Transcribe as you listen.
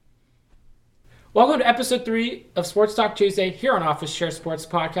Welcome to episode 3 of Sports Talk Tuesday here on Office Share Sports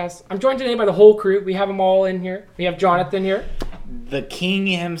Podcast. I'm joined today by the whole crew. We have them all in here. We have Jonathan here. The king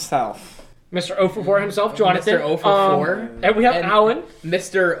himself. Mr. O for 4 himself, Jonathan. Mr. O for 4. And we have Alan.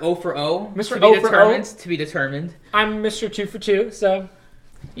 Mr. O for O. Mr. To O be for determined. O. To be determined. I'm Mr. 2 for 2, so...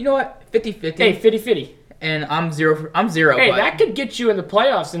 You know what? 50-50. Hey, 50-50. And I'm zero. Hey, but that could get you in the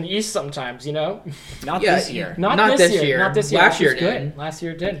playoffs in the East sometimes, you know? Not Yeah, this year. Not Not this this year. year. Not this year. Last which year is it good. did. Last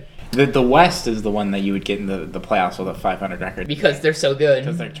year it did. The West is the one that you would get in the playoffs with a 500 record. because they're so good.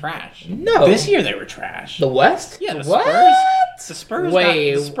 Because they're trash. No. This year they were trash. The West? Yeah, the What? Spurs. The Spurs.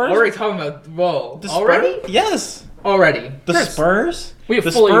 Wait, the Spurs. what are we talking about? Whoa. The Already? Spurs? Yes. Already. The Chris, Spurs. we have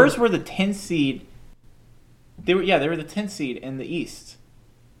the fully- Spurs were the 10th seed. They were the 10th seed in the East.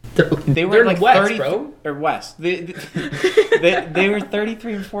 They were They're like in West, 30 bro. or West. They were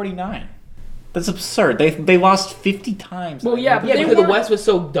 33 and 49. That's absurd. They lost 50 times. Well, yeah, but Yeah, they because the weren't- West was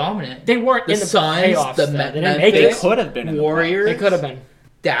so dominant. They weren't The in the Suns, playoffs. the though. Me- They didn't make They it. could have been in the Warriors. They could have been.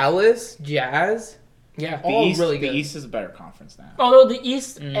 Dallas, Jazz. Yeah. The all East, really the good. East is a better conference now. Although the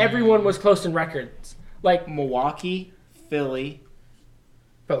East, everyone was close in records. Like, Milwaukee, Philly,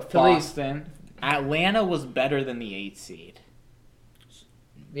 Bro, Philly. Boston, Atlanta was better than the 8th seed.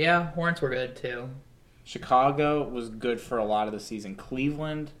 Yeah, Hornets were good too. Chicago was good for a lot of the season.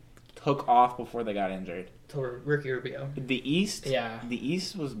 Cleveland took off before they got injured. Till Ricky Rubio. The East, Yeah. the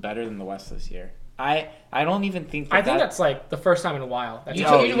East was better than the West this year. I don't even think. I think that's like the first time in a while. That's You,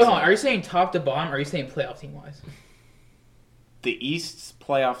 Oh, you, easy. hold on, are you saying top to bottom, or are you saying playoff team wise? the East's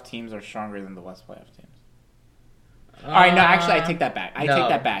playoff teams are stronger than the West playoff teams. All right, no, actually, I take that back. I take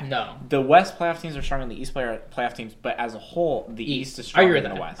that back. No. The West playoff teams are stronger than the East playoff teams, but as a whole, the East is I stronger agree with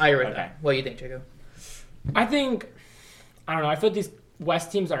than that. the West. I agree with Okay. that. What do you think, Jacob? I think, I don't know. I feel like these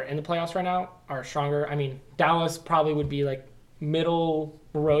West teams that are in the playoffs right now are stronger. I mean, Dallas probably would be like middle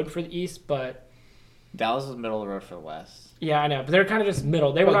road for the East, but Dallas is middle of the road for the West. yeah, I know. But they're kind of just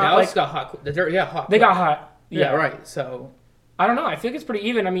middle. They were Well, not Dallas like got hot. Hot. they got hot. Yeah, right. So I don't know. I think it's pretty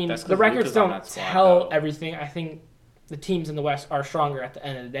even. I mean, That's 'cause the records Luka's on don't that squad, tell though. everything. I think the teams in the West are stronger at the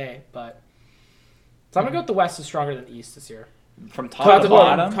end of the day, but so I'm gonna go with the West is stronger than the East this year. From top, top to to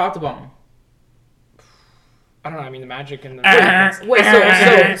bottom, bottom. Top to bottom. I don't know. I mean, the Magic and the Wait,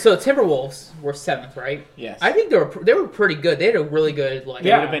 so Timberwolves were 7th, right? yes. I think they were pretty good. They had a really good like. They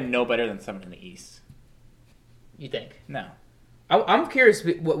Yeah. would have been no better than 7th in the East. You think? No, I'm curious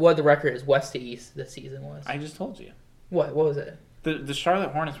what the record is West to East this season was. I just told you. What was it? The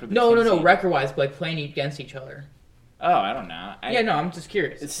Charlotte Hornets were the No, 10th seed. record wise, like playing against each other. Oh, I don't know. Yeah, no, I'm just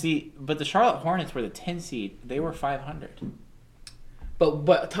curious. See, but the Charlotte Hornets were the 10 seed. They were 500. But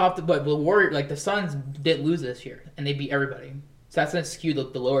the Warrior, like the Suns did lose this year, and they beat everybody. So that's gonna skew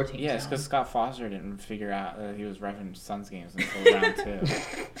the lower teams. Yeah, it's down. because Scott Foster didn't figure out that he was reffing Suns games until round 2.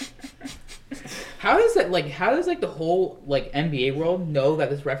 How does the whole like NBA world know that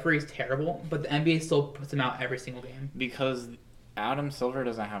this referee is terrible, but the NBA still puts him out every single game? Because Adam Silver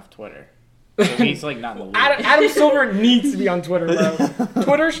doesn't have Twitter. So he's like not in the league. Adam Silver needs to be on Twitter, bro.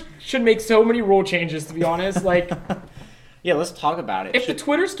 Twitter should make so many rule changes, to be honest. Like, Yeah, let's talk about it. if the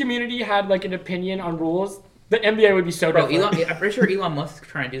Twitter's community had like an opinion on rules, the NBA would be so Bro, different. I'm pretty sure Elon Musk is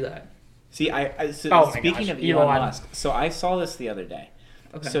trying to do that. See, so Oh my speaking gosh, of Elon Elon. Musk, so I saw this the other day.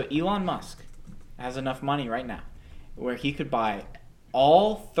 Okay. So Elon Musk has enough money right now where he could buy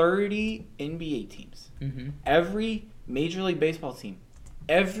all 30 NBA teams, Mm-hmm. every Major League Baseball team,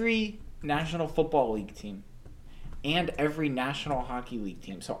 every National Football League team, and every National Hockey League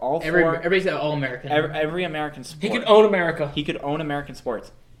team. So all four, Everybody's an all American. every American sport. He could own America. He could own American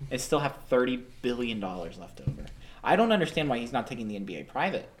sports and still have $30 billion left over. I don't understand why he's not taking the NBA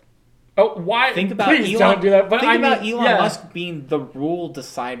private. Oh, why? Think about Please Elon. don't do that. But think I about mean, Elon yeah. Musk being the rule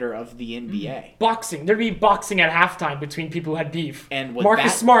decider of the NBA. Boxing. There'd be boxing at halftime between people who had beef. And with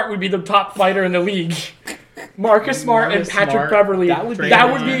Marcus that- Smart would be the top fighter in the league. Marcus Smart and Marcus Patrick Smart, Beverly. that would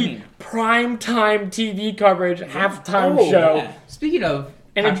be be prime time TV coverage, halftime show. yeah. Speaking of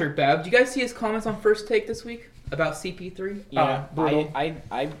And it- Patrick Bev, did you guys see his comments on First Take this week about CP3? Yeah, brutal.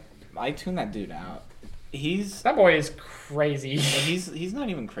 I tune that dude out. He's That boy is crazy. he's not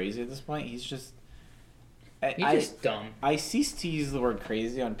even crazy at this point. He's just He's just dumb. I cease to use the word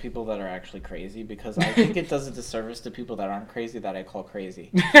crazy on people that are actually crazy because I think it does a disservice to people that aren't crazy that I call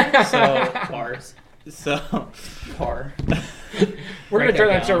crazy. So Bars. so Par. We're going Write to turn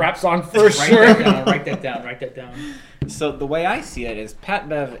that that to a down. rap song for Write sure. that down. Write that down. Write that down. So the way I see it is Pat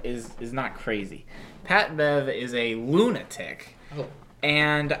Bev is not crazy. Pat Bev is a lunatic. Oh.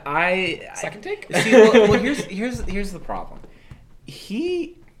 And I Second take? see. Well, here's the problem.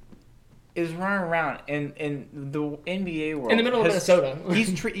 He is running around in the NBA world. In the middle of Minnesota.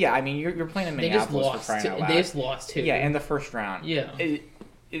 Yeah, I mean, you're playing in They just Minneapolis for lost. crying out loud. They just lost too. Yeah, in the first round. Yeah.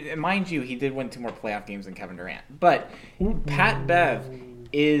 Mind you, he did win 2 more playoff games than Kevin Durant. But Pat Bev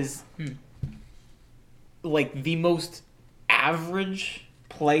is like the most average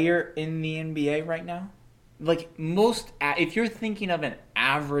player in the NBA right now. Like if you're thinking of an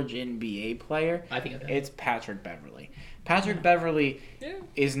average NBA player, I think it's Patrick Beverley. Patrick Beverley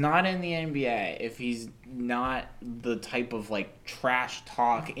is not in the NBA if he's not the type of like trash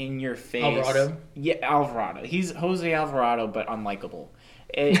talk in your face. Alvarado. Yeah, Alvarado. He's Jose Alvarado, but unlikable.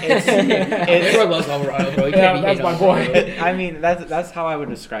 Everyone loves Alvarado, bro. You can't be that's hating my on boy. Alvarado. I mean, that's how I would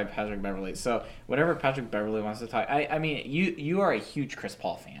describe Patrick Beverley. So whatever Patrick Beverley wants to talk, I mean, you are a huge Chris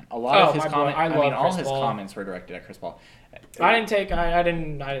Paul fan. A lot of his my boy. comments, I love all Chris his Paul. comments were directed at Chris Paul. I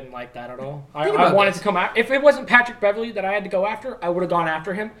didn't like that at all. I about wanted this. to come out. If it wasn't Patrick Beverley that I had to go after, I would have gone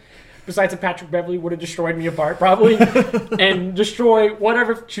after him. Besides, that Patrick Beverley would have destroyed me apart probably, and destroy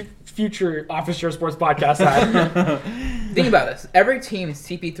whatever future Office Share Sports podcast had. Think about this. Every team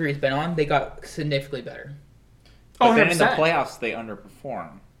CP3 has been on, they got significantly better. But then in the 100%. playoffs, they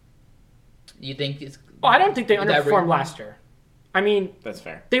underperform. You think it's... Oh, I don't think they That underperformed re- last year. I mean, That's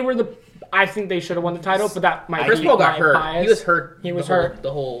fair. they were I think they should have won the title, but that might Chris be Paul got my hurt. bias. He was hurt. He was the whole- hurt.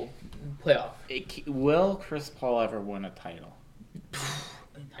 the whole playoff. Will Chris Paul ever win a title?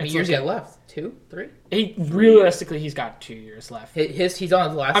 How many years he got left? 2, 3? Realistically, he's got 2 years left. He's on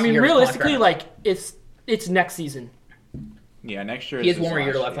his last. I mean, year of his realistically, contract. like it's next season. Yeah, next year. He is has one his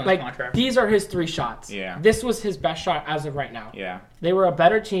more year last left on year. his contract. These are his 3 shots. Yeah. This was his best shot as of right now. Yeah. They were a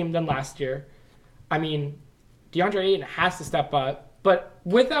better team than last year. I mean, DeAndre Ayton has to step up, but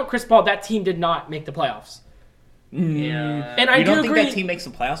without Chris Paul, that team did not make the playoffs. Yeah. And I You do don't think agree. that team makes the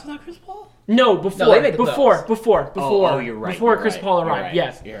playoffs without Chris Paul? No, they made the playoffs. before you're right, before you're Chris right, Paul you're arrived. right,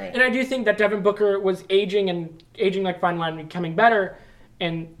 Yes, you're right. and I do think that Devin Booker was aging like fine wine, becoming better.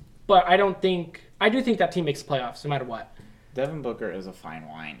 But I do think that team makes the playoffs no matter what. Devin Booker is a fine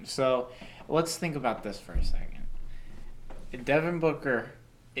wine. So let's think about this for a second. Devin Booker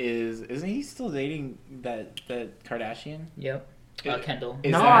isn't he still dating that Kardashian? Yep. Kendall.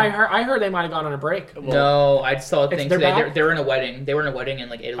 Is No, that- I heard they might have gone on a break. No, I saw a thing they're today. back? They were in a wedding. They were in a wedding in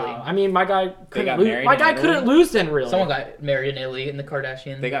like Italy. I mean, my guy couldn't got lose. married My in guy Italy? couldn't lose then, really. Someone got married in Italy in the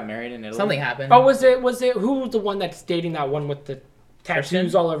Kardashians. They got married in Italy. Something happened. Oh, was it who was the one that's dating that one with the tattoos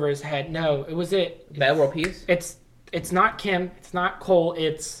Kristen? all over his head? No, it was it. Bad World Peace. It's not Kim. It's not Cole.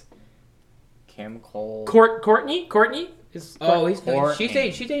 It's Kim Cole. Courtney. Is Oh, Courtney.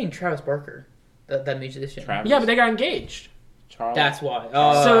 she's dating Travis Barker, that musician. Travis. yeah, but they got engaged. Charles. That's why.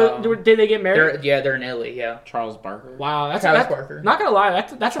 So did they get married? they're in Italy. Yeah. Charles Barker. Wow, Travis Barker. Not gonna lie,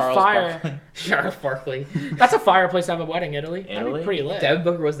 that's Charles a fire. Barker. Charles Barkley. That's a fireplace to have a wedding, Italy. That'd Italy? be pretty lit. Devin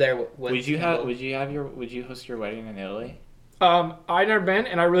Booker was there. With Would you Kendall. host your wedding in Italy? I've never been,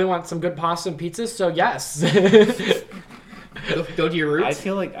 and I really want some good pasta and pizzas. So yes. go to your roots? I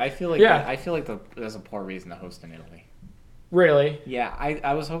feel like Yeah. there's a poor reason to host in Italy. Really? Yeah,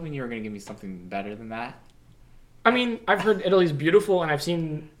 I was hoping you were gonna give me something better than that. I mean, I've heard Italy's beautiful, and I've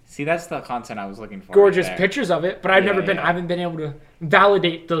seen See, that's the content I was looking for. gorgeous right there. pictures of it, but I've Yeah, never been. yeah. I haven't been able to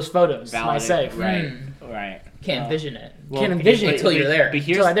validate those photos myself. Right. Right. Can't envision it. Can't envision it until you're there. But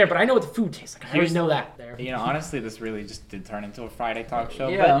Until I'm there, but I know what the food tastes like. I already here's- know that. There. You know, honestly, this really just did turn into a Friday talk show.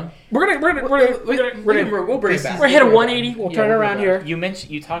 Yeah. We're gonna We'll bring it back. we're hit a 180. We'll turn it we'll around bring it here. But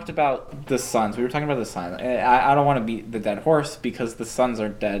you talked about the Suns. We were talking about the Suns. I don't want to beat the dead horse because the Suns are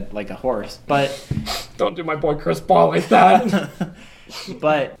dead like a horse. But Don't do my boy Chris Paul like that.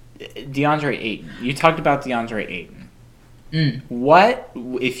 but DeAndre Ayton. You talked about DeAndre Ayton. Mm. What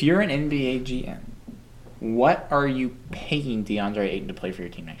if you're an NBA GM? What are you paying DeAndre Ayton to play for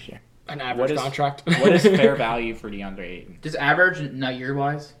your team next year? An average contract. What is fair value for DeAndre Ayton? Just average, not year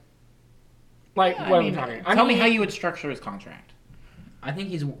wise. Like I what are we mean, talking? tell me how you would structure his contract. I think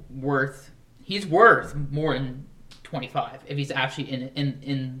he's worth more than 25 if he's actually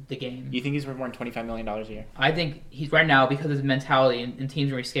in the game. You think he's worth more than $25 million a year? I think he's right now because of his mentality and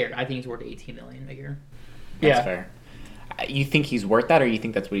teams are scared. I think he's worth 18 million a year. That's Yeah. fair. You think he's worth that, or you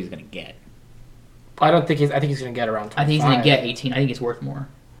think that's what he's going to get? I don't think I think he's gonna get around 25. I think he's gonna get 18. I think he's worth more.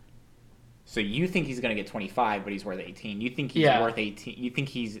 So you think he's going to get 25, but he's worth 18. You think he's Yeah. worth 18. You think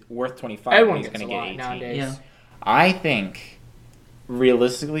he's worth 25, Everyone but he's gets going a to lot get 18. nowadays. Yeah. I think,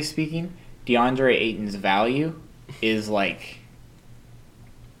 realistically speaking, DeAndre Ayton's value is like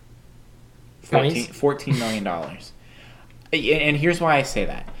 $14 million. And here's why I say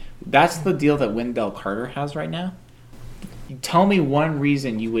that. That's the deal that Wendell Carter has right now. Tell me one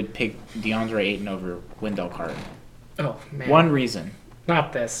reason you would pick DeAndre Ayton over Wendell Carter. Oh man. One reason.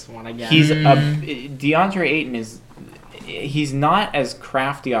 Not this one again. DeAndre Ayton he's not as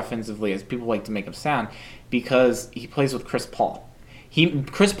crafty offensively as people like to make him sound because he plays with Chris Paul.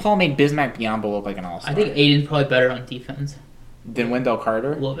 Chris Paul made Bismack Biyombo look like an all-star. I think Aiden's probably better on defense. Than Wendell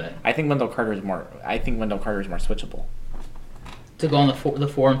Carter? A little bit. I think Wendell Carter is more switchable. To go on the 4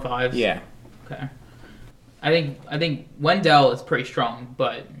 and 5s? Yeah. Okay. I think Wendell is pretty strong,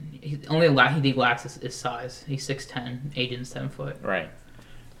 but he lacks is size. He's 6'10", Aiden's 7 foot. Right.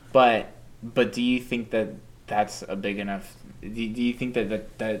 But do you think that that's a big enough? Do you think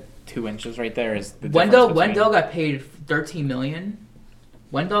that 2 inches right there is the difference Wendell got paid $13 million.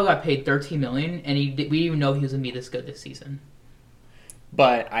 Wendell got paid $13 million, and we didn't even know he was gonna be this good this season.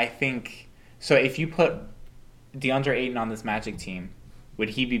 But I think so. If you put DeAndre Ayton on this Magic team, would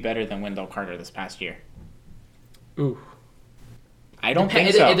he be better than Wendell Carter this past year? Ooh. I don't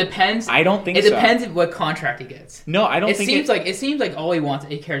think so. It depends. I don't think so. It depends what contract he gets. No, I don't think it seems like all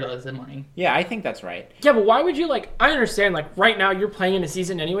he cares about is the money. Yeah, I think that's right. Yeah, but why would you I understand right now you're playing in a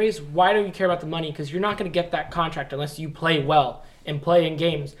season anyways. Why do you care about the money? Because you're not going to get that contract unless you play well and play in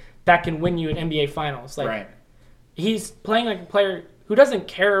games that can win you an NBA Finals. Right. He's playing like a player who doesn't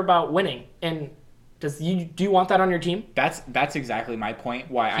care about winning. And do you want that on your team? That's exactly my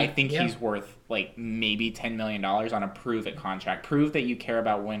point. Why I think he's worth maybe $10 million on a prove-it contract. Prove that you care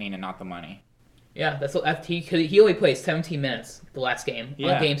about winning and not the money. Yeah, that's what he only played 17 minutes the last game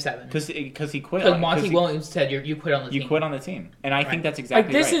on Game 7. Because he quit. Because Monty Williams said you quit on the team. You quit on the team, and I think that's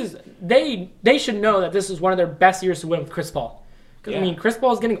exactly right. They should know that this is one of their best years to win with Chris Paul. Because Chris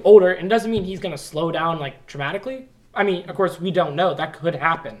Paul is getting older, and it doesn't mean he's going to slow down dramatically. I mean, of course, we don't know. That could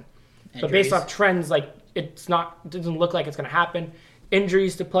happen. Injuries. But based off trends, it doesn't look like it's going to happen.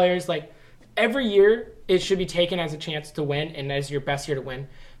 Injuries to players, every year it should be taken as a chance to win and as your best year to win,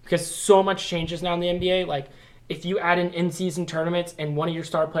 because so much changes now in the NBA. If you add in season tournaments and one of your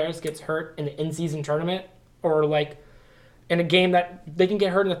star players gets hurt in the in-season tournament, or in a game that they can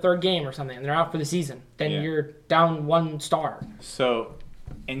get hurt in the third game or something and they're out for the season, then you're down one star. So,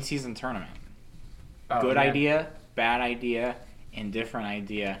 in-season tournament, good idea, bad idea, indifferent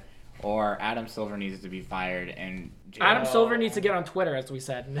idea. Or Adam Silver needs to be fired, and Adam Silver needs to get on Twitter, as we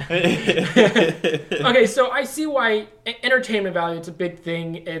said. Okay, so I see why entertainment value. It's a big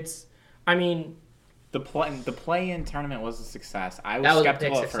thing. The play-in tournament was a success. I was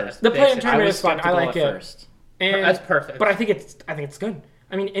skeptical at first. The play-in tournament is fun. I like it. First. And, that's perfect. But I think it's good.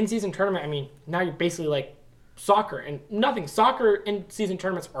 In-season tournament. Now you're basically soccer and nothing. Soccer in-season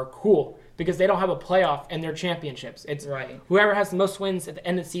tournaments are cool. Because they don't have a playoff and they're championships. It's whoever has the most wins at the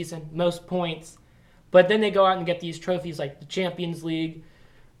end of the season, most points. But then they go out and get these trophies like the Champions League.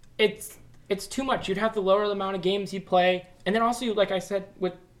 It's too much. You'd have to lower the amount of games you play. And then also, like I said,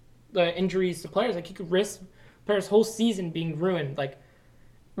 with the injuries to players, you could risk players' whole season being ruined.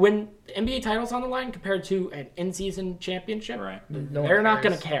 When the NBA title's on the line compared to an in-season championship, they're not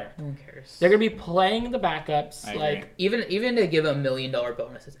going to care. No one cares. They're going to be playing the backups. Even to give a $1 million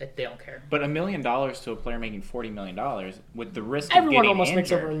bonus, they don't care. But $1 million to a player making $40 million with the risk everyone of getting almost injured,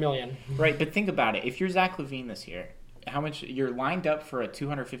 makes over $1 million. Right, but think about it. If you're Zach LaVine this year, how much you're lined up for a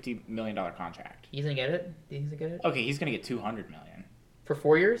 $250 million contract? He's going to get it? Do you think he's going to get it? Okay, he's going to get $200 million. For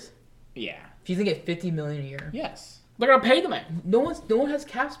 4 years? Yeah. If he's going to get $50 million a year? Yes. They're gonna pay the man. No one has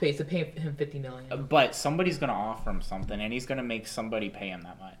cap space to pay him $50 million. But somebody's gonna offer him something, and he's gonna make somebody pay him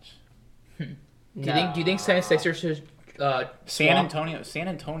that much. Do you think 76ers should? San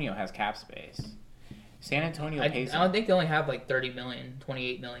Antonio has cap space. San Antonio pays. I don't think they only have 30 million,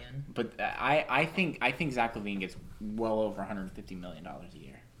 28 million. But I think Zach LaVine gets well over $150 million a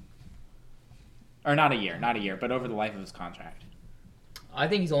year. Or not a year, but over the life of his contract. I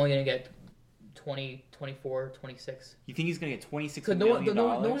think he's only gonna get 20, 24, 26. You think he's going to get $26 million? million? No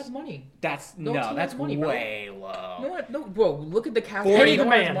one has money. That's money, way low. No, bro, look at the cap. Pay the man.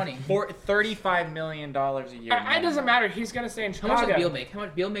 man. Has money. For $35 million a year. It doesn't matter. He's going to stay in Chicago. How much does Beal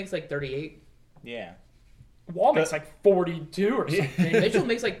make? Beal makes 38? Yeah. Wall makes 42 or something. Mitchell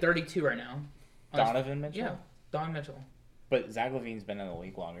makes 32 right now. Donovan Mitchell? Yeah, Donovan Mitchell. But Zach LaVine's been in the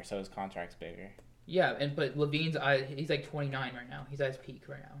league longer, so his contract's bigger. Yeah, but LaVine's he's 29 right now. He's at his peak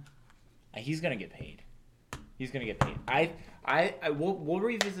right now. He's gonna get paid. We'll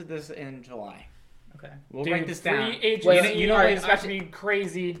revisit this in July. Okay. We'll write this down. You know, it's got to be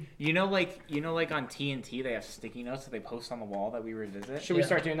crazy. You know, like on TNT, they have sticky notes that they post on the wall that we revisit. Should we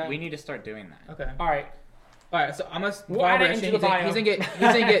start doing that? We need to start doing that. Okay. All right. So I'm gonna. We'll add it into the bio. He's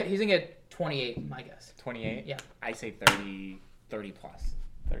gonna get 28. My guess. 28. Yeah. I say 30 plus.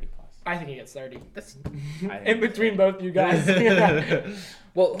 30 plus. I think he gets 30. That's in between both you guys.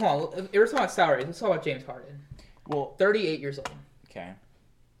 Well, hold on. We're talking about salaries. Let's talk about James Harden. Well, 38 years old. Okay.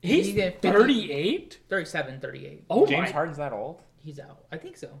 He's He's at 50 38. 37, 38. Oh James my! Harden's that old? He's out. I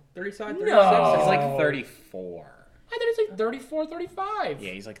think so. 37, No. 36. He's Oh. like 34. I thought he's like 34, 35.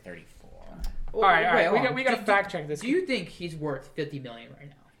 Yeah, he's like 34. All right. Wait, We hold on. got to fact check this. Do you think he's worth $50 million right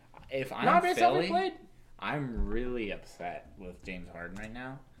now? If I'm Not based on Philly, he played. I'm really upset with James Harden right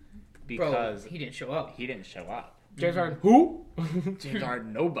now Bro, because he didn't show up. he didn't show up. James Harden. Who? James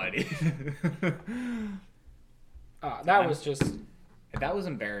Harden, nobody. That was just. That was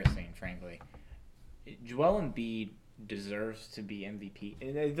embarrassing, frankly. Joel Embiid deserves to be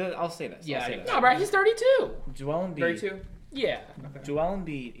MVP. I'll say this. Yeah, I'll say I this. No, bro. He's 32. Joel Embiid. 32? Yeah. Joel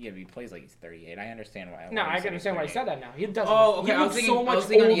Embiid. Yeah, but he plays like he's 38. I understand why. No, I he's can understand why he 38. said that now. He doesn't. Oh, okay. He I was looks thinking, so much I was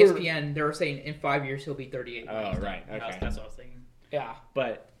thinking on older. ESPN, they were saying in 5 years he'll be 38. Oh, right. Okay. That's what I was thinking. Yeah.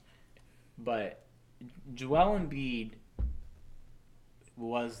 But Joel Embiid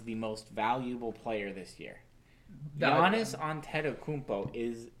was the most valuable player this year. Giannis Antetokounmpo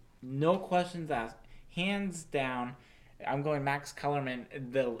is no questions asked, hands down. I'm going Max Kellerman.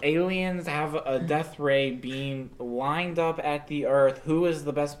 The aliens have a death ray beam lined up at the Earth. Who is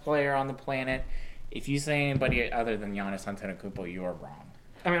the best player on the planet? If you say anybody other than Giannis Antetokounmpo, you are wrong.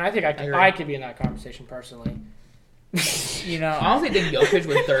 I mean, I think agree. I could be in that conversation personally. You know, I honestly think Jokic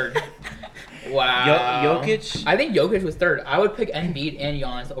was third. Wow. Jokic. I think Jokic was third. I would pick Embiid and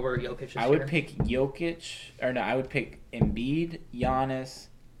Giannis over Jokic this I would year. pick Jokic, or no, I would pick Embiid, Giannis,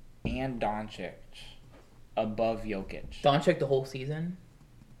 and Doncic above Jokic. Doncic the whole season,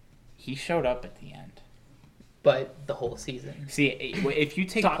 He showed up at the end. but the whole season. See, if you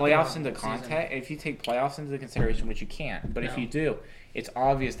take Top playoffs down into season. context, if you take playoffs into consideration, which you can't, but if No. you do, it's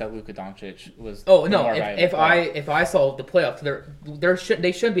obvious that Luka Doncic was. Oh the no! more If valuable I player. if I saw the playoffs,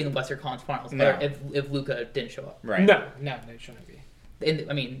 they should be in the Western Conference Finals. No. If Luka didn't show up, right, No, they shouldn't be. and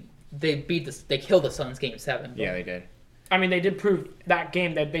I mean they killed the Suns Game 7. yeah, they did. I mean, they did prove that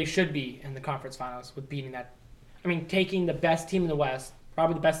game that they should be in the conference finals with beating that. I mean, taking the best team in the West,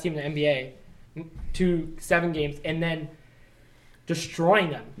 probably the best team in the NBA, to 7 games, and then destroying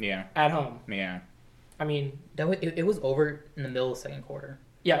them Yeah, at home. yeah, I mean, It was over in the middle of the second quarter.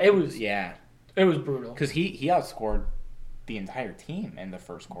 yeah, it was yeah. brutal. Because he outscored the entire team in the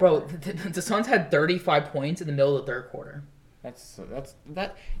first Bro, quarter. the Suns had 35 points in the middle of the third quarter That's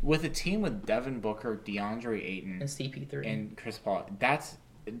with a team with Devin Booker, DeAndre Ayton, and CP3. and Chris Paul. That's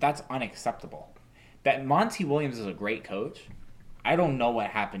unacceptable. That Monty Williams is a great coach. I don't know what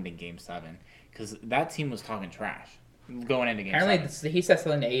happened in Game 7 because that team was talking trash going into Game 7. Apparently, he said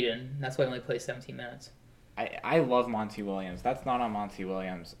something to Aiden. That's why he only played 17 minutes. I love Monty Williams. That's not on Monty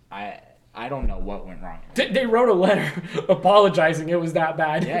Williams. I don't know what went wrong. They wrote a letter apologizing. It was that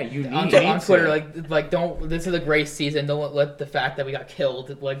bad. Yeah, you need On Twitter, to. like don't. This is a great season. Don't let the fact that we got killed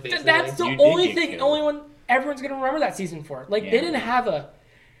basically. That's the You did only get thing, killed. only one everyone's gonna remember that season for. Like Yeah. they didn't have a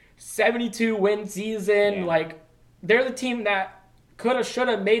 72 win season. Yeah. Like they're the team that coulda,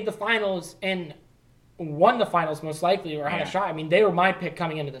 shoulda made the finals and won the finals most likely, or had Yeah. a shot. I mean, they were my pick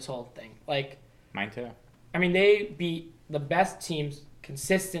coming into this whole thing. Like, Mine too. I mean, they beat the best teams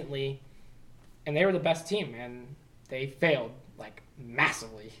consistently, and they were the best team, and they failed like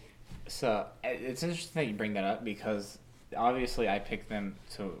massively. So it's interesting that you bring that up because obviously I picked them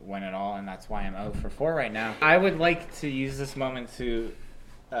to win it all, and that's why I'm 0 for 4 right now. I would like to use this moment to.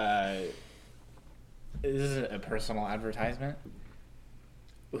 This is a personal advertisement.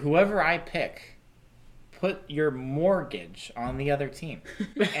 Whoever I pick, put your mortgage on the other team,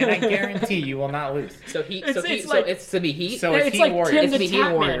 and I guarantee you will not lose. So It's it's to be Heat. So it's it's Heat like Warriors. Tim It's the the Heat Tap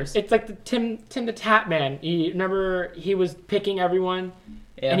Man. Warriors. It's like the Tim the Tap Man. Remember he was picking everyone,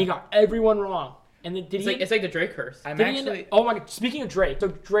 Yeah. and he got everyone wrong. And then did it's like the Drake curse. I'm Did he actually. end up, oh my god! Speaking of Drake, so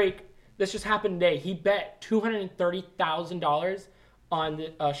Drake, this just happened today. He bet $230,000 on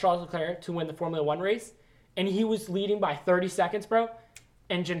the, Charles Leclerc to win the Formula One race, and he was leading by 30 seconds, bro.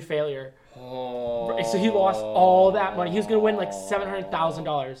 Engine failure. Oh. So he lost all that money. He was gonna win like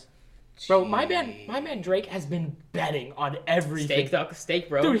 $700,000. Bro, my man Drake has been betting on everything. Steak,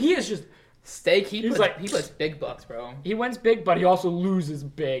 bro. Dude, he is just Steak. he's like- He puts big bucks, bro. he wins big, but he also loses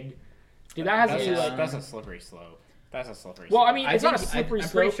big. Dude, that has That's, to be a, like. that's a slippery slope. That's a slippery Well, slope. I mean, I it's not a think- slippery I'm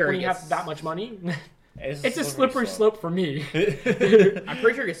pretty slope sure when he you have gets- that much money. it's It's a slippery slope for me. I'm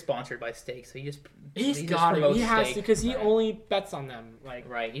pretty sure he's sponsored by Steak, so he just He's just got it. promotes He has Steak. to because he Right. only bets on them. Like,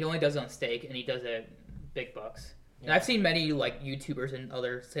 Right. He only does it on Steak, and he does it big bucks. And Yeah. I've seen many like YouTubers and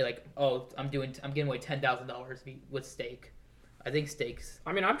others say like, "Oh, I'm giving away $10,000 with Steak." I think Steaks.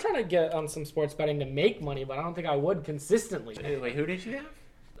 I mean, I'm trying to get on some sports betting to make money, but I don't think I would consistently. Wait, who did you have?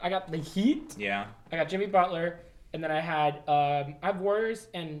 I got the Heat. Yeah. I got Jimmy Butler. and then I have Warriors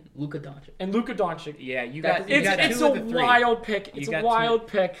and Luka Doncic. Luka Doncic. Yeah, you That's- got. You got It's two a of the three. wild pick. It's You a got wild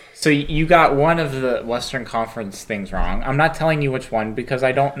pick. So you got one of the Western Conference things wrong. I'm not telling you which one because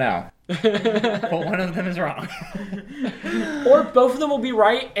I don't know. But one of them is wrong. Or both of them will be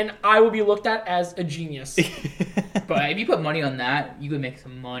right, and I will be looked at as a genius. But if you put money on that, you could make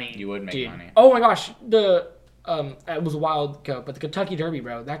some money. You would make Dude. money. Oh my gosh, it was a wild go, but the Kentucky Derby,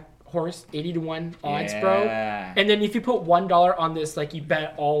 bro. That horse, 80-1 odds, bro. Yeah. And then if you put $1 on this, like you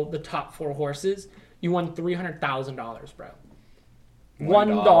bet all the top 4 horses, you won $300,000, bro.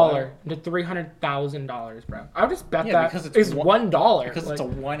 $1 to $300,000, bro. I would just bet Yeah, that because it's is $1 Because like, it's a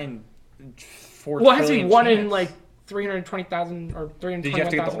 1 in 4 well, it has to be trillion one in chance. like 320,000 or 321,000. Did you have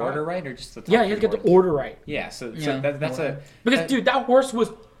to get the order right or just the top Yeah, you have to get horse? the order right. Yeah, so Yeah, that's a Because dude, that horse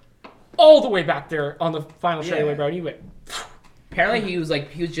was all the way back there on the final straightaway, Yeah. bro. You went. Apparently, he was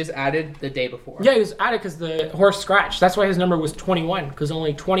just added the day before. Yeah, he was at it because the horse scratched. That's why his number was 21 because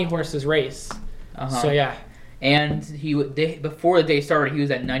only 20 horses race. Uh-huh. So yeah. And before the day started, he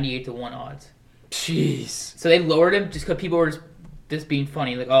was at 98-1 odds. Jeez. So they lowered him just because people were just being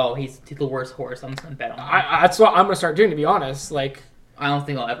funny, like, oh, he's the worst horse. I'm just gonna bet on him. That's what I'm gonna start doing, to be honest. Like, I don't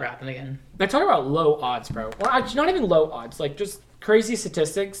think it'll ever happen again. they talk about low odds, bro. Well, not even low odds. Like, just crazy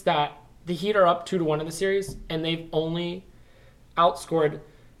statistics that the Heat are up 2-1 in the series, and they've only outscored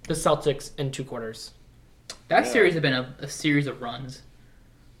the Celtics in 2 quarters. That Yeah. series has been a series of runs.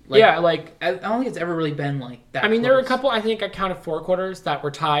 Yeah, like I don't think it's ever really been like that. I mean, there were a close. couple. I think I counted 4 quarters that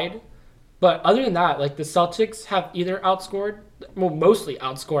were tied, but other than that, like the Celtics have either outscored, well, mostly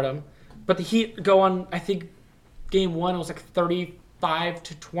outscored them, but the Heat go on. I think game 1 it was like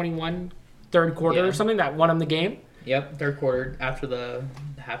 35-21, third quarter Yeah. or something that won them the game. Yep, third quarter after the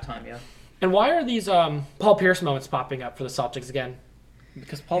halftime. Yeah. And why are these Paul Pierce moments popping up for the Celtics again?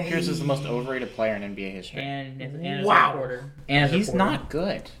 because Paul Pierce is the most overrated player in NBA history. And Wow. third quarter. And a He's quarter. not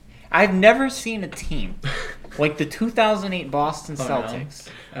good. I've never seen a team like the 2008 Boston Oh, no. Celtics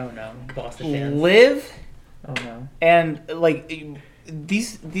Oh no, Boston fans. live Oh no. and like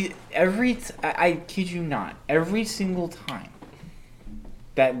I kid you not, every single time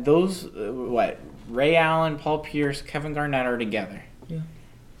that those Ray Allen, Paul Pierce, Kevin Garnett are together, Yeah.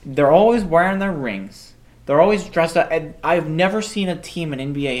 they're always wearing their rings. They're always dressed up. And I've never seen a team in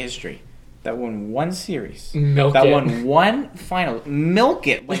NBA history that won one series, Milk that it. won one final. Milk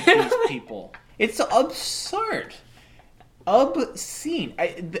it like these people. It's absurd, obscene.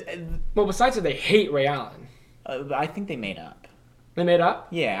 Well, besides that, they hate Ray Allen. I think they made up. They made up.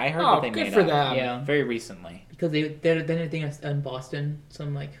 Yeah, I heard Oh, that they good made for up. them. Yeah. Very recently. Because they did anything in Boston,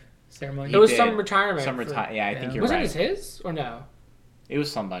 some like ceremony. It was did. some retirement. Some for- retire. Yeah, I think Yeah. you're Was right. it his or no? It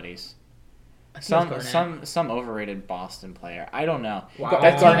was somebody's. I think it was Some overrated Boston player. I don't know. Wow.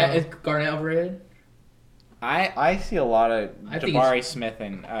 Garnett. Is Garnett overrated? I see a lot of I think Jabari Smith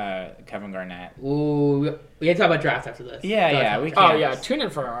and Kevin Garnett. Ooh, we can talk about drafts after this. Yeah, we Oh can. yeah, tune in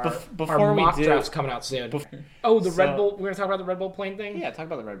for our, Before our we mock do- drafts coming out soon. Oh, the Red So- Bull. We're gonna talk about the Red Bull plane thing. Yeah, talk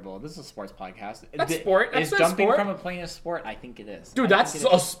about the Red Bull. This is a sports podcast. That's sport. Is That's a jumping sport. from a plane a sport? I think it is. Dude, I think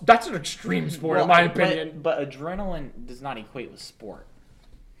it is. that's an extreme sport Well, in my but- opinion. But adrenaline does not equate with sport.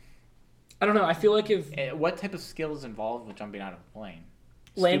 I don't know. I feel like if What type of skill is involved with jumping out of a plane?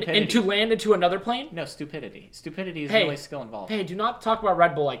 land into another plane. No, stupidity. Stupidity is Hey. the only skill involved. Hey, do not talk about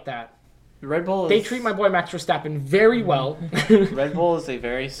Red Bull like that. Red Bull is, They treat my boy Max Verstappen very well. Red Bull is a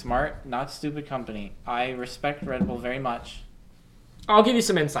very smart, not stupid company. I respect Red Bull very much. I'll give you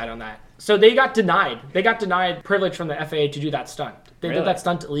some insight on that. So they got denied. They got denied privilege from the FAA to do that stunt. They Really? did that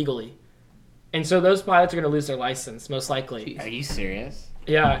stunt illegally. And so those pilots are going to lose their license, most likely. Are you serious?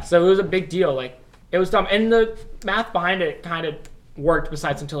 Yeah, so it was a big deal. Like, it was dumb. And the math behind it kind of worked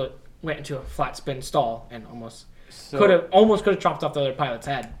besides until it went into a flat spin stall and almost So, could have chopped off the other pilot's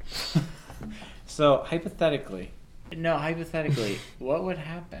head. So hypothetically, what would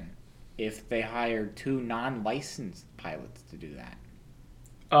happen if they hired 2 non-licensed pilots to do that?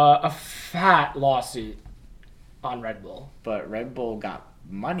 A fat lawsuit on Red Bull. But Red Bull got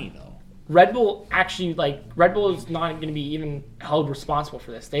money though. Red Bull actually, Red Bull is not going to be even held responsible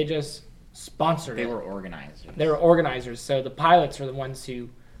for this. They just sponsored They it. were organizers. They were organizers, so the pilots are the ones who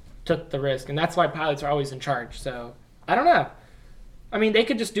took the risk, and that's why pilots are always in charge. So I don't know. I mean, they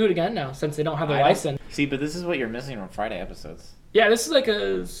could just do it again now since they don't have their I don't- license. See, but this is what you're missing from Friday episodes. Yeah, this is like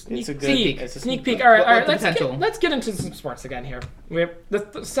a sneak a good- peek. it's a Sneak sneak peek. peek. All right, What the let's potential? get into some sports again here. We have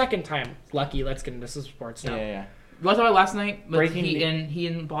the second time lucky. Let's get into some sports now. Yeah. You want to talk about last night with Breaking he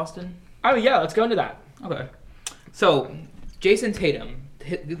in Boston? Oh yeah, let's go into that. Okay. So, Jason Tatum.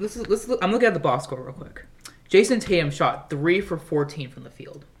 I'm looking at the box score real quick. Jason Tatum shot 3 for 14 from the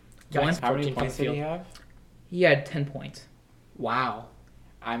field. Yikes. One, How many 14 from points the did he field. have? He had 10 points. Wow.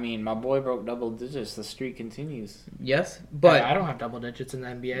 I mean, my boy broke double digits. The streak continues. Yes, But but I don't have double digits in the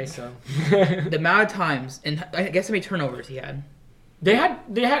NBA, so the amount of times, and I guess how many turnovers he had. they had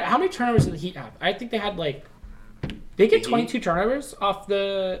how many turnovers did the Heat have? I think they had like they get The Heat? 22 turnovers off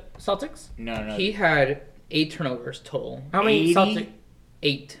the Celtics. No. He had 8 turnovers total. How many 80? Celtics?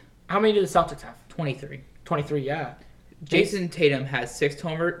 8. How many did the Celtics have? 23. 23. Yeah. Jason Tatum has 6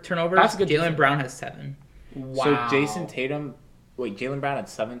 turnovers. That's a good Jalen defense. Brown has 7. Wow. So Jason Tatum. Wait, Jalen Brown had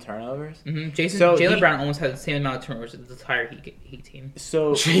 7 turnovers. Mm-hmm. So Jalen he- Brown almost had the same amount of turnovers as the entire Heat team.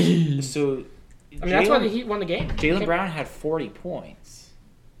 So Jeez. so. I mean, that's why the Heat won the game. Jalen Brown had 40 points,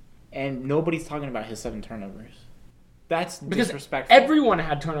 and nobody's talking about his 7 turnovers. That's Because disrespectful. everyone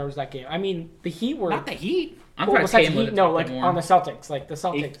had turnovers that game. I mean, the Heat were Not the Heat. I'm well, trying to besides say the Heat, no, like on the Celtics, like the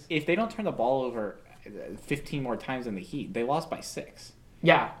Celtics. If they don't turn the ball over 15 more times than the Heat, they lost by 6.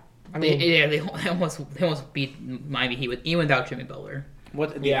 Yeah. I mean, They almost beat Miami Heat even without Jimmy Butler.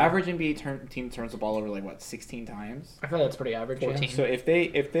 What the Yeah. average NBA team turns the ball over like what 16 times? I feel like that's pretty average. 14. Yeah. So if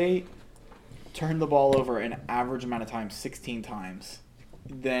they turn the ball over an average amount of times 16 times,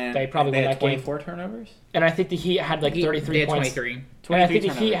 then They probably win had that game. 24 turnovers. And I think the Heat had like 33 They had points. 23. And I 23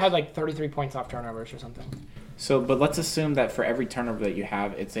 think the Heat turnovers. had like 33 points off turnovers or something. So, but let's assume that for every turnover that you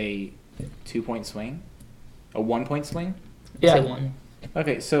have, it's a 2-point swing, a 1-point swing. Yeah. Say 1.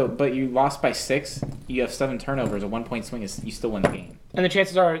 Okay, so but you lost by 6. You have 7 turnovers. A 1-point swing is you still win the game. And the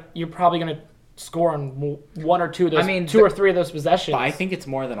chances are you're probably going to score on one or two of those, I mean, two or three of those possessions. But I think it's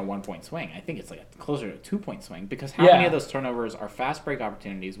more than a 1-point swing. I think it's like closer to a 2-point swing because how Yeah. many of those turnovers are fast break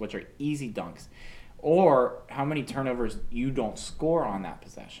opportunities, which are easy dunks, or how many turnovers you don't score on that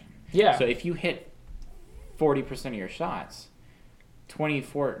possession. Yeah. So if you hit 40% of your shots,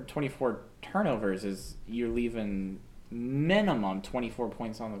 24 turnovers is you're leaving minimum 24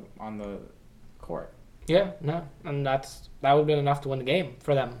 points on the court. Yeah, no. And that would have been enough to win the game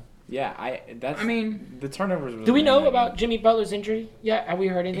for them. Yeah, I mean, the turnovers. Was Do we the know main about thing. Jimmy Butler's injury yet? Have we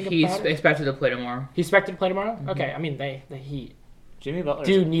heard anything he's about it? expected to play tomorrow. He's expected to play tomorrow? Okay, I mean, the Heat Jimmy Butler?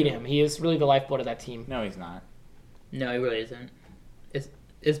 do need him. He is really the lifeblood of that team. No, he's not. No, he really isn't.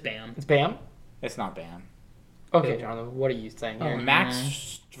 It's Bam. It's Bam? It's not Bam. Okay, Who? Jonathan, what are you saying here? Max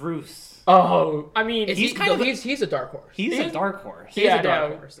Strus. Oh, I mean, Is He's he, kind no, of a- he's a dark horse. He's He's- a dark horse. He's Yeah, a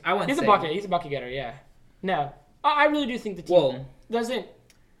dark no. horse. I wouldn't he's a say. bucket. He's a bucket getter, yeah. No. I really do think the team Whoa. doesn't.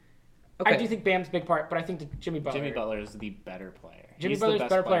 Okay. I do think Bam's a big part, but I think that Jimmy Butler. Jimmy Butler is the better player. Jimmy He's the Butler's a best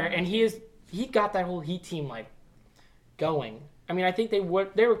better player, on and the he got that whole Heat team like going. I mean, I think they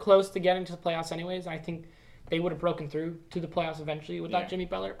were close to getting to the playoffs anyways. I think they would have broken through to the playoffs eventually without Yeah. Jimmy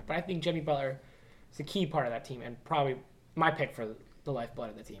Butler. But I think Jimmy Butler is a key part of that team and probably my pick for the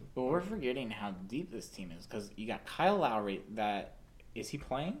lifeblood of the team. But we're forgetting how deep this team is because you got Kyle Lowry. Is he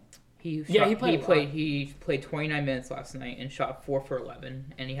playing? He played He played 29 minutes last night and shot 4 for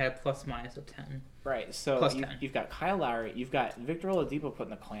 11, and he had a plus minus of 10. Right. So Plus 10. you've got Kyle Lowry. You've got Victor Oladipo putting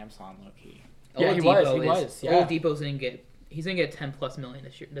the clamps on low key. Yeah, he was, yeah. Oladipo's he's gonna get 10 plus million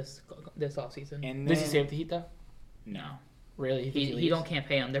this year, this offseason. And Does he then- stay with the Heat though? No. Really? You think He leaves? can't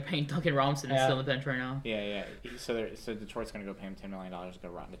pay him. They're paying Duncan Robinson Yeah. still on the bench right now. Yeah. So Detroit's gonna go pay him $10 million to go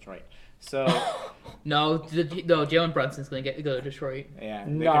rot in Detroit. So No, Jalen Brunson's gonna go to Detroit. yeah.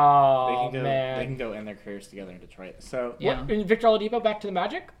 No, They man. can go end their careers together in Detroit. So Yeah. And Victor Oladipo back to the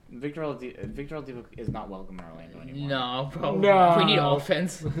Magic? Victor Oladipo is not welcome in Orlando anymore. No, bro. No. We need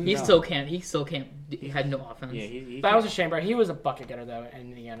offense. He No. still can't. He had no offense. Yeah, he That was a shame, bro. He was a bucket getter though in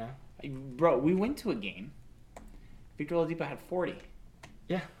Indiana. Bro, we went to a game. Victor Oladipo had 40.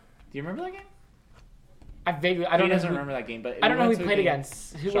 Yeah. Do you remember that game? I He don't know. doesn't who- remember that game, but I don't know who went he to a played game.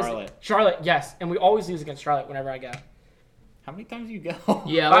 against. Who was it? Charlotte. Charlotte, yes, and we always lose against Charlotte whenever I go. How many times do you go?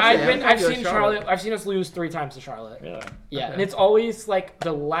 Yeah, I've seen Charlotte. I've seen us lose 3 times to Charlotte. Really? Yeah, Okay. and it's always like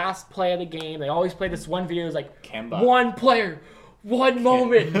the last play of the game. They always play this one video. It's like Kemba. one player, one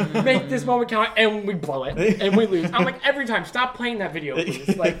moment, make this moment count, and we blow it and we lose. I'm like every time, stop playing that video,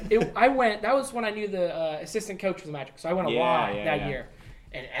 please. Like I went. That was when I knew the assistant coach was the Magic, so I went a lot that year.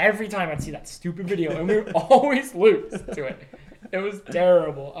 And every time I'd see that stupid video, and we would always lose to it. It was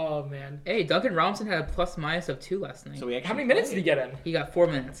terrible. Oh man. Hey, Duncan Robinson had a plus minus of 2 last night. So we actually How many minutes did he get in? He got 4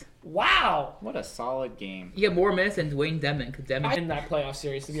 minutes. Wow. What a solid game. He got more minutes than Dwayne Dedmon because Dedmon. In that playoff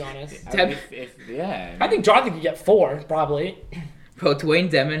series, to be honest. Yeah. I think Jonathan could get 4, probably. Bro, Dwayne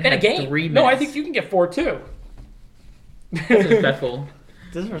Dedmon In a had game. 3 minutes. No, I think you can get 4 too. Disrespectful.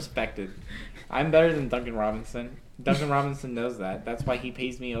 Disrespected. I'm better than Duncan Robinson. Duncan Robinson knows that. That's why he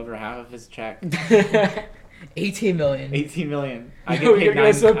pays me over half of his check. 18 million. $18 million. I Yo, get you're paid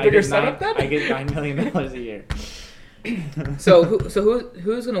gonna set a bigger setup then? I get $9 million a year. So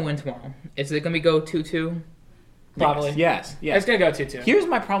who's gonna win tomorrow? Is it gonna go 2-2? Probably. Yes. It's gonna go 2-2. Here's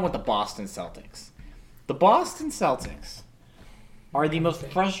my problem with the Boston Celtics. The Boston Celtics are the most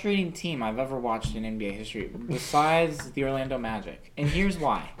frustrating team I've ever watched in NBA history, besides the Orlando Magic. And here's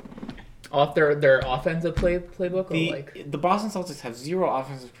why. Off their offensive playbook, or The Boston Celtics have zero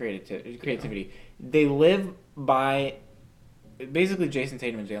offensive creativity. They live by basically Jason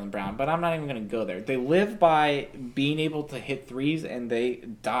Tatum and Jaylen Brown, but I'm not even going to go there. They live by being able to hit threes, and they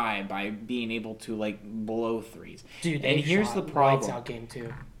die by being able to blow threes. Dude, and here's the problem. Lights out game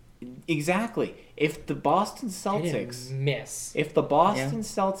 2. Exactly. If the Boston Celtics miss. If the Boston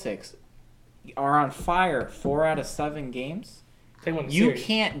Celtics are on fire 4 out of 7 games, they win the you series.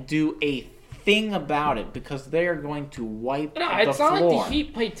 can't do a thing about it because they are going to wipe the floor. It's not like the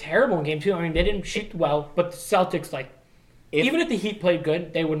Heat played terrible in game 2. I mean, they didn't shoot well, but the Celtics, even if the Heat played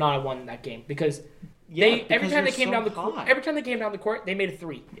good, they would not have won that game because every time they came down the court, they made a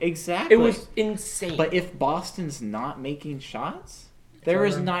 3. Exactly. It was insane. But if Boston's not making shots, there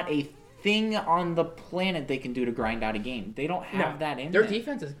is not a thing on the planet they can do to grind out a game. They don't have that in their them.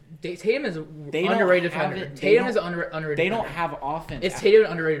 defense is Tatum is an underrated defender. Tatum is an underrated. They defender. don't have offense. Is Tatum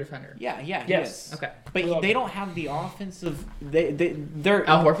an underrated defender? Yeah, yes. Yes. Okay. But they don't have the offensive. They're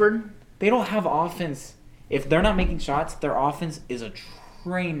Al Horford. They don't have offense. If they're not making shots, their offense is a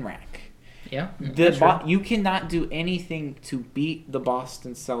train wreck. Yeah. You cannot do anything to beat the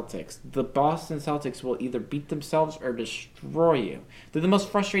Boston Celtics. The Boston Celtics will either beat themselves or destroy you. They're the most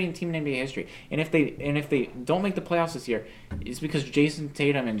frustrating team in NBA history. And if they don't make the playoffs this year, it's because Jason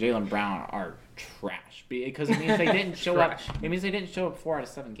Tatum and Jaylen Brown are trash. Because it means they didn't show up. It means they didn't show up 4 out of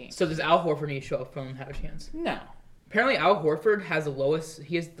 7 games. So does Al Horford need to show up for them to have a chance? No. Apparently, Al Horford has the lowest.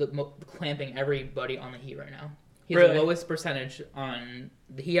 He is clamping everybody on the Heat right now. He has Really? the lowest percentage on.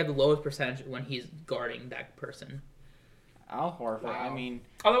 He had the lowest percentage when he's guarding that person. Al Horford. Wow. I mean,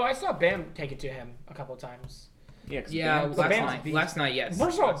 although I saw Bam take it to him a couple times. Yeah. Last night, yes.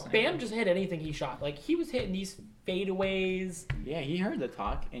 First of all, Last night. Bam just hit anything he shot. He was hitting these fadeaways. Yeah, he heard the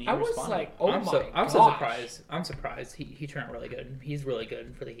talk and he I was responded. like, oh I'm my so gosh. surprised. I'm surprised. He turned out really good. He's really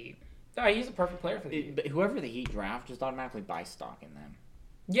good for the Heat. No, he's a perfect player for the Heat. But whoever the Heat draft, just automatically buy stock in them.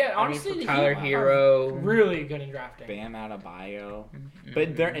 Yeah, honestly, for the Tyler Heat Hero. are really good in drafting. Bam Adebayo. Mm-hmm.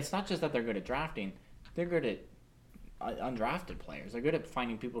 But it's not just that they're good at drafting. They're good at undrafted players. They're good at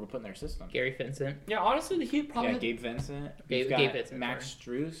finding people to put in their system. Gary Vincent. Yeah, honestly, the Heat probably. Yeah, Gabe Vincent. Gabe You've got Vincent, Max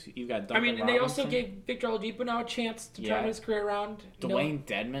Strus. You've got I Duncan mean, and they also Robinson. gave Victor Oladipo now a chance to turn his career around. Dwayne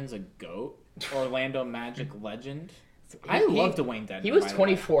Dedman's a GOAT. Orlando Magic legend. I love Dwayne Dedman. He was by the way.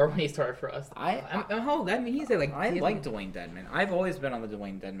 24 when he started for us. I he's like. I like Dwayne Dedman. I've always been on the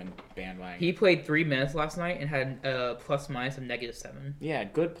Dwayne Dedman bandwagon. He played 3 minutes last night and had a plus minus of -7. Yeah,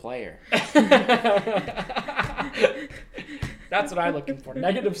 good player. That's what I'm looking for.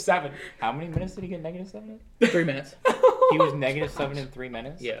 -7. How many minutes did he get -7 in? 3 minutes. He was -7 in 3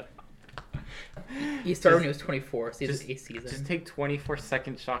 minutes? Yeah. He started when he was 24, so he's his 8th season. Just take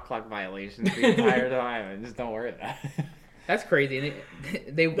 24-second shot clock violations the entire time and just don't worry about it. That's crazy.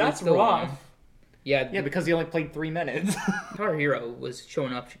 They That's still won. rough. Yeah, Yeah, because he only played 3 minutes. Tyler Hero was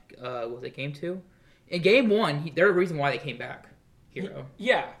showing up. Was it game 2? In game 1, they're the reason why they came back. Hero.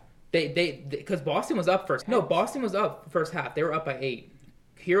 Yeah. They because Boston was up first. No, Boston was up first half. They were up by 8.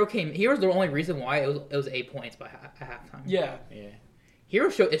 Hero's the only reason why it was 8 points by at halftime. Yeah. Yeah. Hero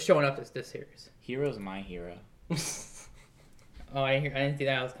is showing up this series. Hero's my hero. Oh, I didn't see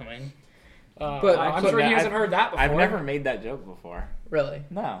that was coming. But I'm sure he hasn't heard that before. I've never made that joke before. Really?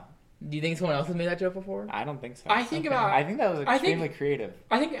 No, Do you think someone else has made that joke before? I don't think so. I think about. I think that was extremely creative.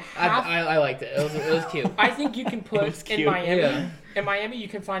 I think half. I liked it. It was cute. I think you can It put was in cute. Miami. Yeah. In Miami, you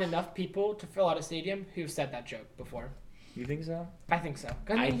can find enough people to fill out a stadium who've said that joke before. You think so? I think so.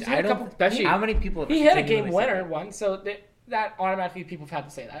 I He's hit a don't. especially- How many people have He hit a genuinely game said winner that? once, so that automatically people have had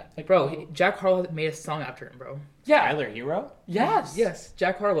to say that. Like, Bro, Jack Harlow made a song after him, bro. yeah, Tyler Hero? yes, Yes,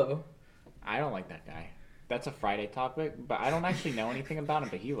 Jack Harlow. I don't like that guy. That's a Friday topic, but I don't actually know anything about him,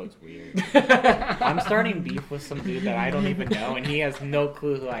 but he looks weird. I'm starting beef with some dude that I don't even know, and he has no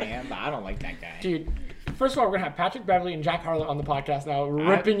clue who I am, but I don't like that guy. Dude. First of all, we're gonna have Patrick Beverly and Jack Harlow on the podcast now,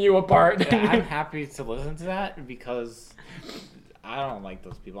 ripping you apart. Yeah, I'm happy to listen to that because I don't like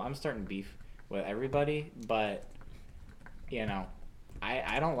those people. I'm starting beef with everybody, but you know,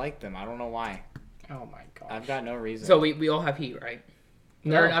 I don't like them. I don't know why. Oh my god. I've got no reason. So we all have Heat, right?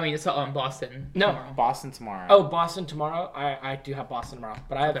 No. Or, I mean, it's Boston. No. tomorrow. Boston tomorrow. Oh, Boston tomorrow. I do have Boston tomorrow,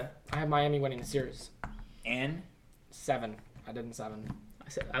 but I have Miami winning the series. And 7. I did in 7.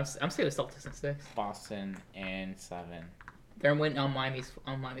 I'm saying the Celtics in 6. Boston and 7. They're winning on Miami's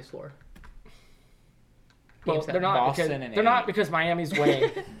floor. Game Well, 7. they're not Boston because and they're not 8. because Miami's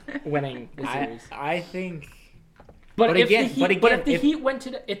winning the series. I think But if again- the Heat, but again, if the if- Heat went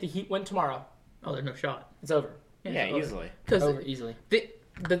if the Heat went tomorrow, Oh, there's no shot. it's over. Yeah, it's over. easily. Because Over easily.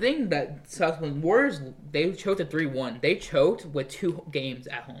 the thing that sucks when Warriors they choked at 3-1. They choked with 2 games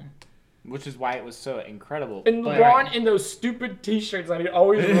at home. Which is why it was so incredible. And But- LeBron in those stupid T-shirts that he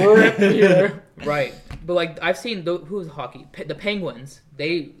always ripped here. Right, but like I've seen who's hockey. The Penguins,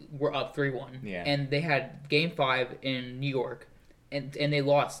 they were up 3-1. Yeah. And they had Game 5 in New York, and they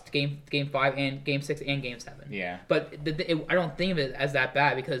lost Game 5 and Game 6 and Game 7. Yeah. But I don't think of it as that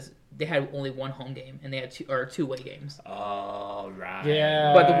bad because they had only 1 home game and they had two away games. Oh, right.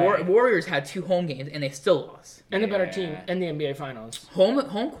 Yeah. But the Warriors had 2 home games and they still lost. And the better Yeah. team in the NBA Finals.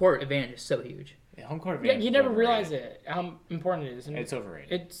 Home court advantage is so huge. Yeah, home court Yeah, advantage you is never overrated. realize it how important it is. And It's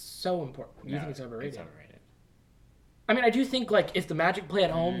overrated. It's so important. You No, think it's overrated? It's overrated. I mean, I do think like if the Magic play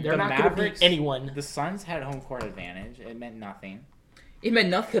at home, they're The not going to beat Mavericks- anyone. The Suns had home court advantage. It meant nothing. It meant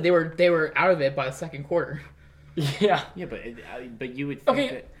nothing because they were out of it by the second quarter. Yeah. Yeah, but you would think Okay,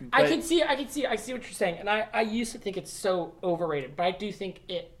 that, I but- see what you're saying, and I used to think it's so overrated, but I do think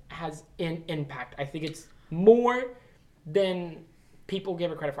it has an impact. I think it's more than people give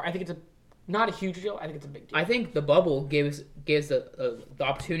it credit for. I think it's not a huge deal. I think it's a big deal. I think the bubble gives the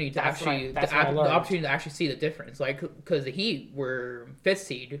opportunity to That's actually right. That's what I the learned. opportunity to actually see the difference. Like because the Heat were 5th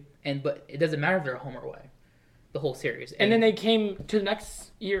seed, but it doesn't matter if they're home or away, the whole series. and then they came to the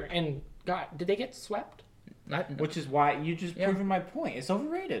next year and did they get swept? Which is why you just Yeah. proven my point. It's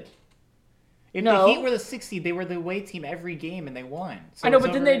overrated. If No. the Heat were the 60, they were the away team every game and they won. So I know, it's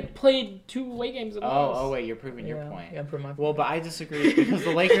but then they overrated. played 2 away games. At once. Oh wait, you're proving your yeah, point. Yeah, for my Well, but I disagree because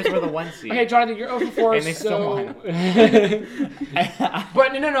the Lakers were the 1 seed. Okay, Jonathan, you're over 4. And they still won.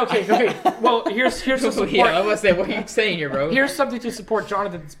 But no. Okay. Well, here's some support. yeah, I was say what are you saying here, bro? Here's something to support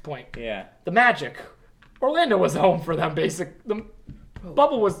Jonathan's point. Yeah. The Magic, Orlando was home for them. The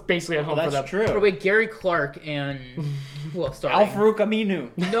bubble was basically at home Well, for them. that's true. By the way, Gary Clark and who else starting? Al-Farouq Aminu.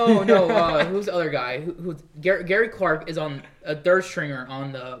 No. Who's the other guy? Who's Gary Clark is on a 3rd stringer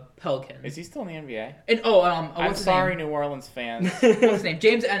on the Pelicans. Is he still in the NBA? And I'm what's his sorry, name? New Orleans fans. What's his name?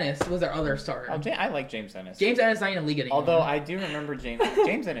 James Ennis was their other starter. I like James Ennis. James Ennis not in the league anymore. Although I do remember James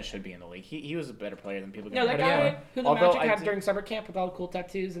Ennis should be in the league. He was a better player than people give No, him that credit guy for. who the Although Magic I had do- during summer camp with all the cool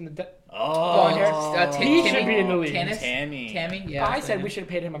tattoos and the. Oh, He should be in the league. Tammy, yeah. I so said him. we should have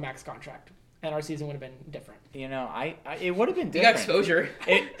paid him a max contract, and our season would have been different. You know, it would have been You got different. exposure.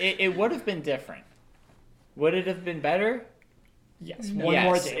 It would have been different. Would it have been better? Yes, No. one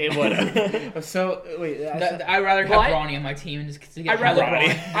more Yes, game. it would have. So wait, I'd rather have What? Bronny on my team and just to get I'd rather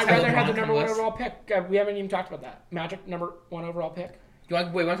LeBron. I'd rather have the LeBron number 1 from us. overall pick. We haven't even talked about that. Magic number 1 overall pick. You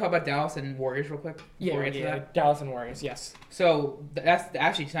want to talk about Dallas and Warriors real quick? Yeah, Before we get to that? Dallas and Warriors. Yes. So that's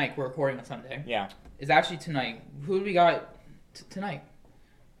actually tonight. We're recording on Sunday. Yeah, It's actually tonight. Who do we got tonight?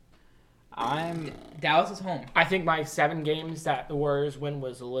 Dallas is home. I think my 7 games that the Warriors win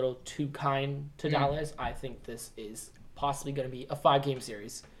was a little too kind to Dallas. I think this is possibly going to be a 5-game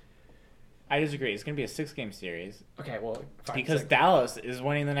series. I disagree. It's going to be a 6-game series Okay, well, fine. because six. Dallas is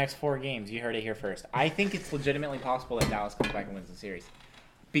winning the next 4 games. You heard it here first. I think it's legitimately possible that Dallas comes back and wins the series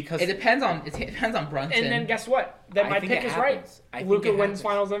because It depends on Brunson. And then guess what? Then I my think pick it is happens. I right. think Luka it wins happens.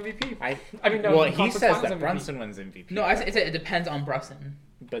 Finals MVP. I mean, no, well, he Conference says Finals that MVP. Brunson wins MVP. no, I said it depends on Brunson.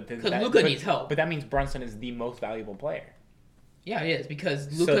 but then 'cause that- Luka but- needs help. But that means Brunson is the most valuable player. Yeah, it is because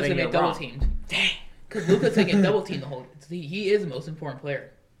So Luka's then gonna you're get double wrong. teamed. Because Luka's gonna get double teamed the whole. He is the most important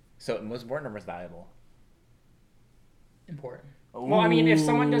player. So most important or most valuable? Important. Well, I mean, if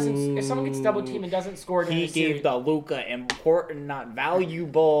someone gets double teamed and doesn't score during He the gave series, the Luka important, not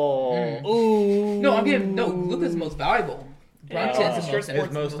valuable. Ooh. No, I'm giving Luka's most valuable. Yeah, Brunson's it's the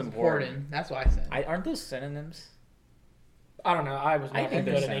most most important. important. That's what I said. Aren't those synonyms? I don't know. I was I not think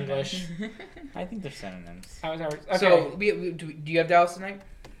good they're at saying English. I think they're synonyms. I was never. Okay. So, do you have Dallas tonight?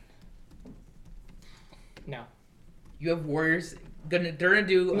 no. You have Warriors. They're gonna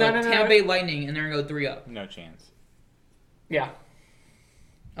do No, no, no, Tampa no. Bay Lightning, and they're gonna go 3-up. No chance. Yeah.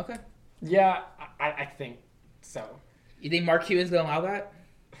 Okay. Yeah, I think so. You think Mark Cuban's gonna allow that?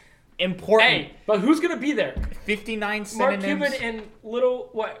 Important. Hey, but who's gonna be there? 59 Mark synonyms. Cuban and Little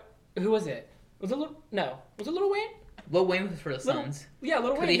what? Who was it? Was it Little? No. Was it Little Wayne? Lil Wayne was for the Little, Suns. yeah,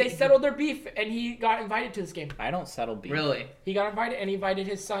 Little 'Cause Wayne. he- They settled their beef, and he got invited to this game. I don't settle beef. Really? He got invited, and he invited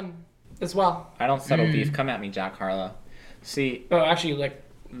his son as well. I don't settle beef. Come at me, Jack Harlow. See, Oh, actually, like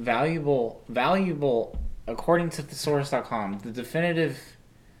valuable, according to thesaurus.com, the definitive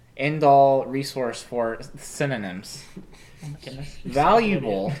end-all resource for synonyms. Oh my goodness.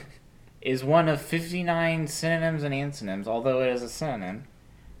 Valuable is one of 59 synonyms and antonyms, although it is a synonym,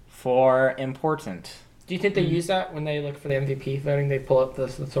 for important. Do you think they use that when they look for the MVP voting? They pull up the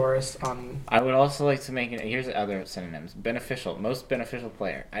thesaurus on. I would also like to make it. Here's other synonyms: beneficial, most beneficial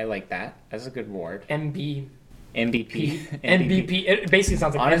player. I like that. That's a good word. MVP. MVP. It basically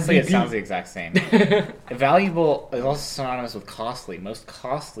sounds like Honestly, MVP. it sounds the exact same. Valuable is also synonymous with costly. Most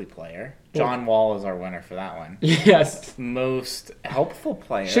costly player. John Wall is our winner for that one. Yes. Most helpful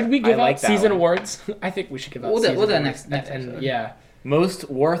player. Should we give I like out that season one. awards? I think we should give out We'll do season that awards. next And episode. yeah. Most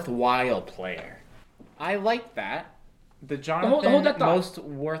worthwhile player. I like that. The Jonathan hold that thought. most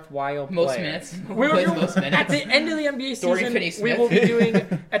worthwhile player. Most minutes. We were Plays doing, most at minutes. the end of the NBA Dorian season, Finney-Smith. we will be doing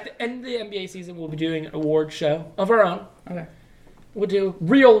at the end of the NBA season we'll be doing an award show of our own. Okay. We'll do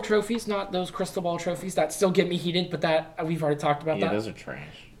real trophies, not those crystal ball trophies that still get me heated, but that we've already talked about Yeah, that. those are trash.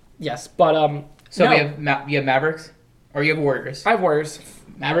 Yes, but So no, we have you have Mavericks, or you have Warriors. I have Warriors.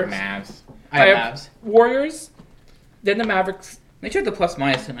 Mavericks. Mavs. I have I have- Mavs. Warriors, then the Mavericks, They check the plus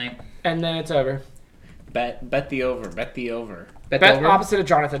minus tonight. and then it's over. Bet the over. Bet the over. Bet Bet over. opposite of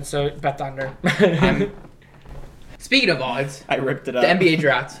Jonathan, so bet the under. Speaking of odds, I ripped it the up. NBA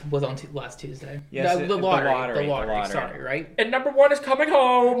draft was on last Tuesday. Yes, the the lottery. lottery. Sorry, right? And number one is coming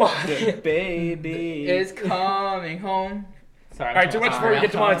home. The baby Is coming home. Sorry. All right, too much more, you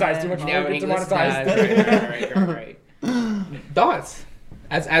get demonetized. Too much more, Yeah, you get English demonetized. right. Thoughts?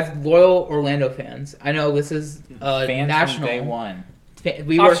 As loyal Orlando fans, I know this is fans national. from day one.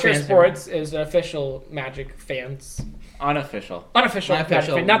 We were Offshore fans. Sports is official Magic fans. Unofficial. Unofficial, Unofficial, Magic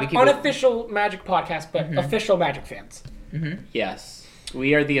fan. we Not keep it- unofficial Magic podcast, but official Magic fans. Mm-hmm. Yes.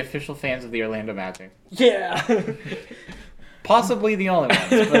 We are the official fans of the Orlando Magic. Yeah. Possibly the only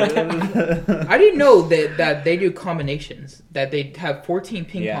ones. But I didn't know that they do combinations. That they have 14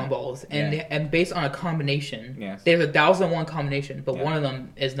 ping Yeah. pong balls, and Yeah. and based on a combination, Yes. there's 1,001 combination, but Yeah. one of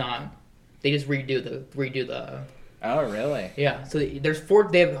them is not. They just redo the. oh, really? Yeah. So there's four.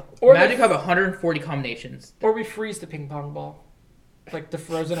 They have Or Magic they- have 140 combinations. Or we freeze the ping pong ball. Like the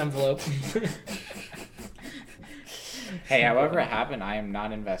frozen envelope. Hey, however it happened, I am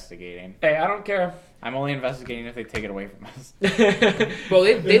not investigating. Hey, I don't care. I'm only investigating if they take it away from us. Well,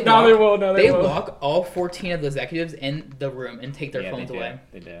 they No, lock, they will, no, they will. lock all 14 of the executives in the room and take their Yeah, phones they away,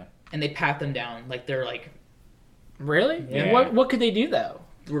 do. They do. and they pat them down like they're like Really? Yeah. What could they do though?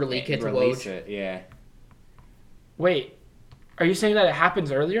 release it to Release Woj. it, yeah. Wait. Are you saying that it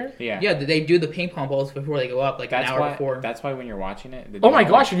happens earlier? Yeah. Yeah, they do the ping pong balls before they go up, like That's an hour why. before. That's why when you're watching it, the Oh my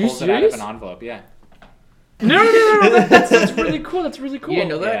dude gosh, are you pulls it out serious? of an envelope. Yeah. No. That's really cool. That's really cool. You didn't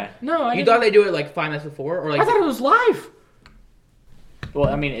know that? Yeah. No, I You didn't. thought they do it like 5 minutes before, or like I thought it was live. Well,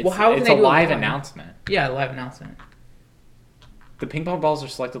 I mean, it's, Well, how can it's they a do it live live? announcement. yeah, live announcement. The ping pong balls are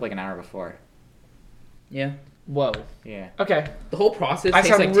selected like an hour before. Yeah, Whoa. Yeah. Okay. the whole process I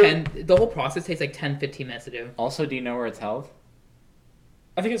takes sound like 10. The whole process takes like 10-15 minutes to do. Also, do you know where it's held?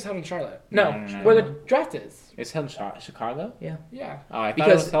 I think it's held in Charlotte. No, No, no, no, where no. the draft is. It's held in Chicago? Yeah. Oh, I thought it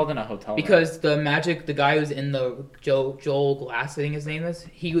Because- was held in a hotel. room. Because the Magic, the guy who's in the Joel Glass, I think his name is.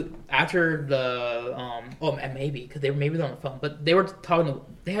 He after the maybe because maybe they're on the phone, but they were talking.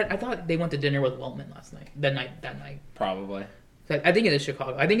 I thought they went to dinner with Weltman last night. That night. Probably. I think it is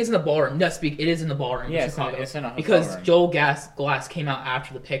Chicago. I think it's in the ballroom. No, it is in the ballroom. Yeah, in it's in- Chicago. it's in a hotel because room. Joel Glass came out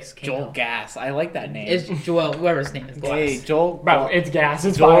after the picks came Joel out. Gas. I like that name. It's Joel, whoever his name is. Glass. Hey, Joel. Bro, it's gas.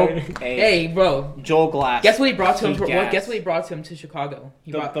 It's Joel. fine. Hey, bro. Joel Glass. Guess what he brought to him? Gas. Guess what he brought to him to Chicago?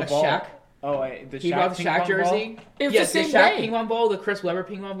 He brought a ball. Shaq. Oh, wait, the He Shaq brought the ping Shaq pong jersey. ball? It was Yes, the same Shaq day. ping pong ball, the Chris Webber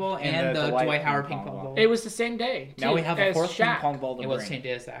ping pong ball, and the Dwight Howard ping pong ball. It was the same day. Now too, we have a as fourth ping Shaq. pong ball to It was bring. the same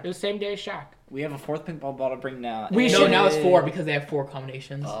day as that. It was the same day as Shaq. We have a fourth ping pong ball to bring now. We No, should- now it's 4 because they have 4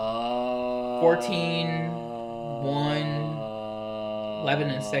 combinations. 14, 1, 11,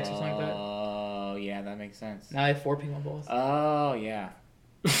 and 6 or something like that. Oh, yeah, that makes sense. Now they have 4 ping pong balls. Oh, yeah.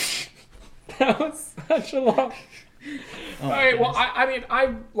 That was such a long. Oh, All my right. Well, goodness. I mean,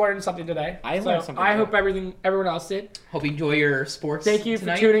 I learned something today. I So learned something I too. hope everyone else did. Hope you enjoy your sports. Thank you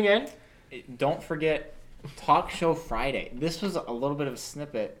tonight. for tuning in. Don't forget Talk Show Friday. This was a little bit of a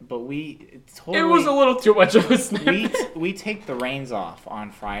snippet, but we totally... It was a little too much of a snippet. we take the reins off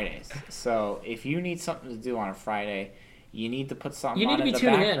on Fridays. So if you need something to do on a Friday, you need to put something You need on to be in the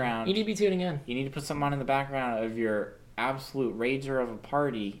tuning background. in. You need to be tuning in. You need to put something on in the background of your absolute rager of a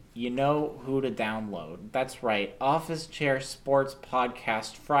party. You know who to download. That's right. Office Chair Sports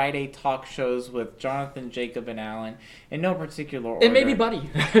Podcast Friday talk shows with Jonathan, Jacob, and Alan in no particular order. And maybe Buddy.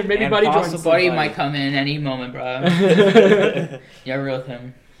 Maybe And Buddy joins. possibly- us. Buddy Buddy. might come in any moment, bro. Yeah, real with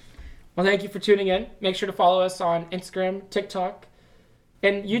him. Well, thank you for tuning in. Make sure to follow us on Instagram, TikTok,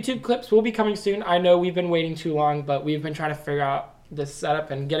 and YouTube clips will be coming soon. I know we've been waiting too long, but we've been trying to figure out this setup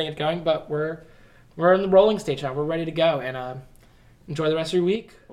and getting it going. But we're in the rolling stage now. We're ready to go, and enjoy the rest of your week.